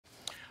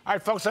All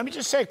right, folks, let me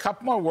just say a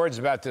couple more words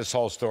about this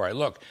whole story.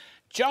 Look,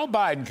 Joe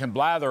Biden can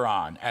blather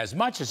on as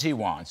much as he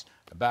wants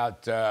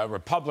about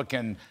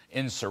Republican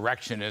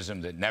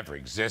insurrectionism that never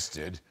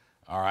existed,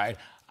 all right?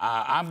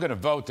 I'm going to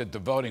vote that the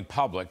voting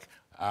public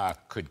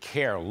could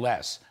care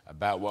less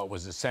about what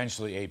was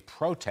essentially a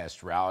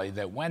protest rally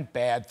that went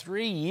bad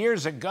 3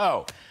 years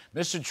ago.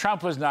 Mr.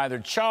 Trump was neither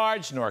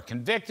charged nor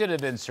convicted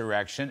of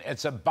insurrection.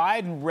 It's a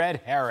Biden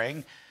red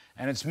herring,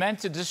 and it's meant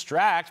to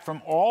distract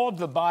from all of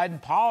the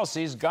Biden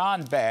policies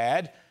gone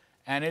bad,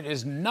 and it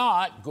is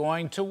not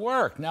going to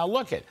work. Now,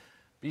 look it.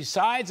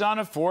 Besides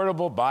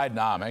unaffordable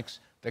Bidenomics,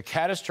 the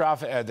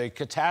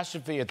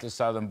catastrophe at the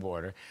southern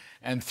border,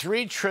 and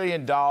 $3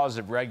 trillion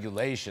of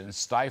regulation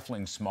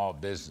stifling small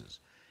business,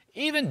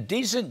 even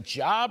decent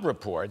job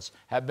reports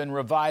have been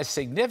revised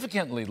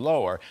significantly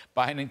lower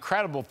by an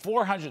incredible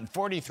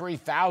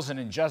 443,000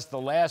 in just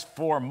the last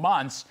 4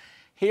 months.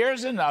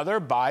 Here's another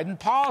Biden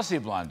policy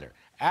blunder.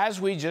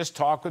 As we just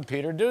talked with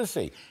Peter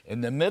Ducey,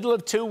 in the middle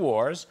of 2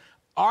 wars,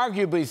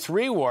 arguably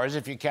 3 wars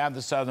if you count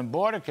the southern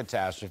border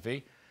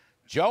catastrophe,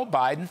 Joe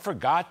Biden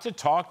forgot to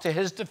talk to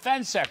his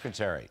defense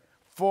secretary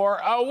for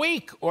a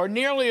week or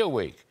nearly a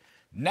week.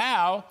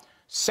 Now,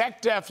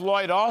 SecDef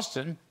Lloyd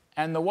Austin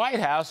and the White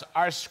House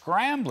are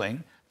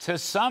scrambling to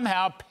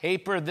somehow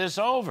paper this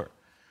over.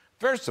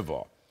 First of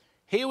all,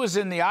 he was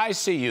in the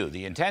ICU,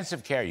 the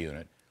intensive care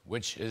unit,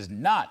 which is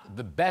not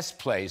the best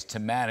place to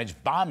manage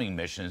bombing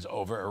missions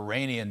over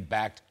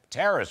Iranian-backed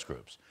terrorist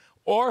groups,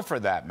 or for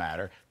that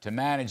matter, to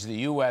manage the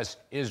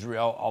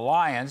U.S.-Israel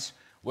alliance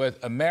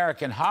with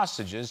American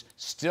hostages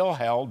still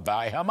held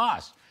by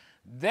Hamas.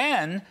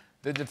 Then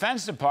the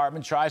Defense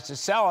Department tries to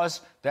sell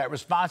us that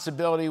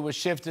responsibility was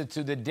shifted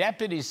to the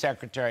Deputy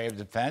Secretary of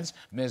Defense,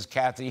 Ms.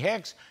 Kathy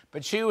Hicks,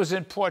 but she was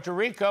in Puerto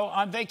Rico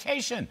on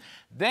vacation.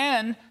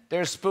 Then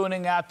they're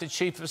spooning out the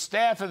Chief of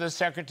Staff of the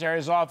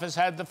Secretary's office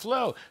had the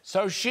flu,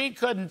 so she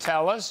couldn't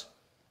tell us.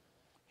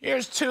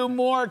 Here's 2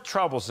 more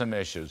troublesome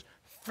issues.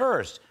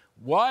 First,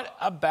 what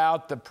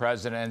about the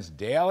president's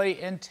daily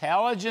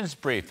intelligence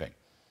briefing?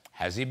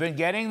 Has he been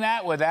getting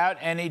that without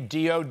any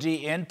DOD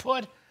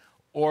input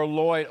or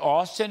Lloyd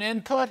Austin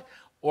input?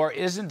 Or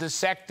isn't the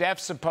SecDef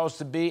supposed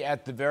to be,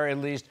 at the very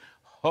least,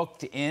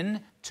 hooked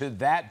in to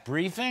that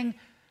briefing?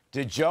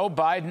 Did Joe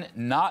Biden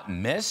not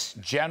miss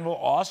General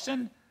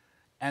Austin?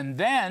 And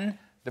then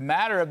the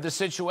matter of the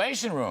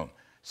Situation Room.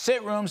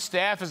 Sit room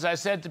staff, as I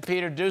said to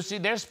Peter Ducey,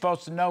 they're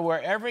supposed to know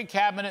where every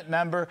cabinet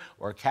member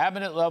or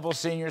cabinet-level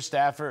senior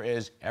staffer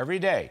is every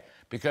day,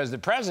 because the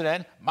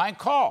president might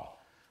call.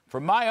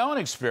 From my own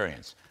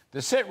experience,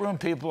 the sit room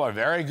people are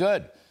very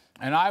good.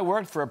 And I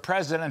worked for a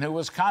president who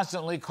was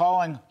constantly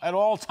calling at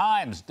all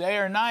times, day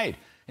or night.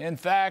 In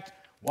fact,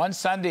 one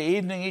Sunday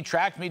evening, he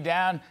tracked me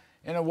down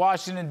in a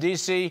Washington,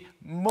 D.C.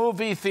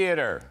 movie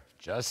theater.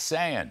 Just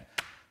saying.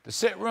 The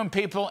sit room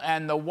people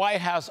and the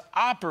White House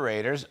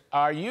operators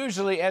are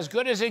usually as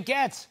good as it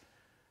gets.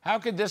 How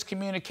could this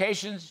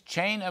communications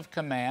chain of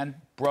command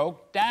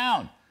broke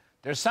down?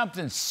 There's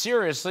something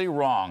seriously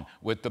wrong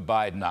with the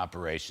Biden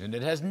operation.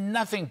 It has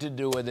nothing to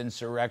do with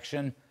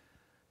insurrection.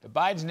 The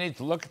Bidens need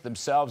to look at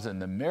themselves in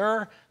the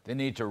mirror. They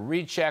need to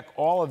recheck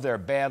all of their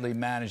badly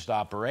managed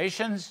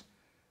operations.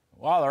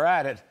 While they're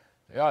at it,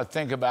 they ought to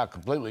think about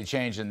completely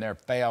changing their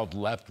failed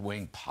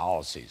left-wing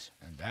policies.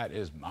 And that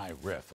is my riff.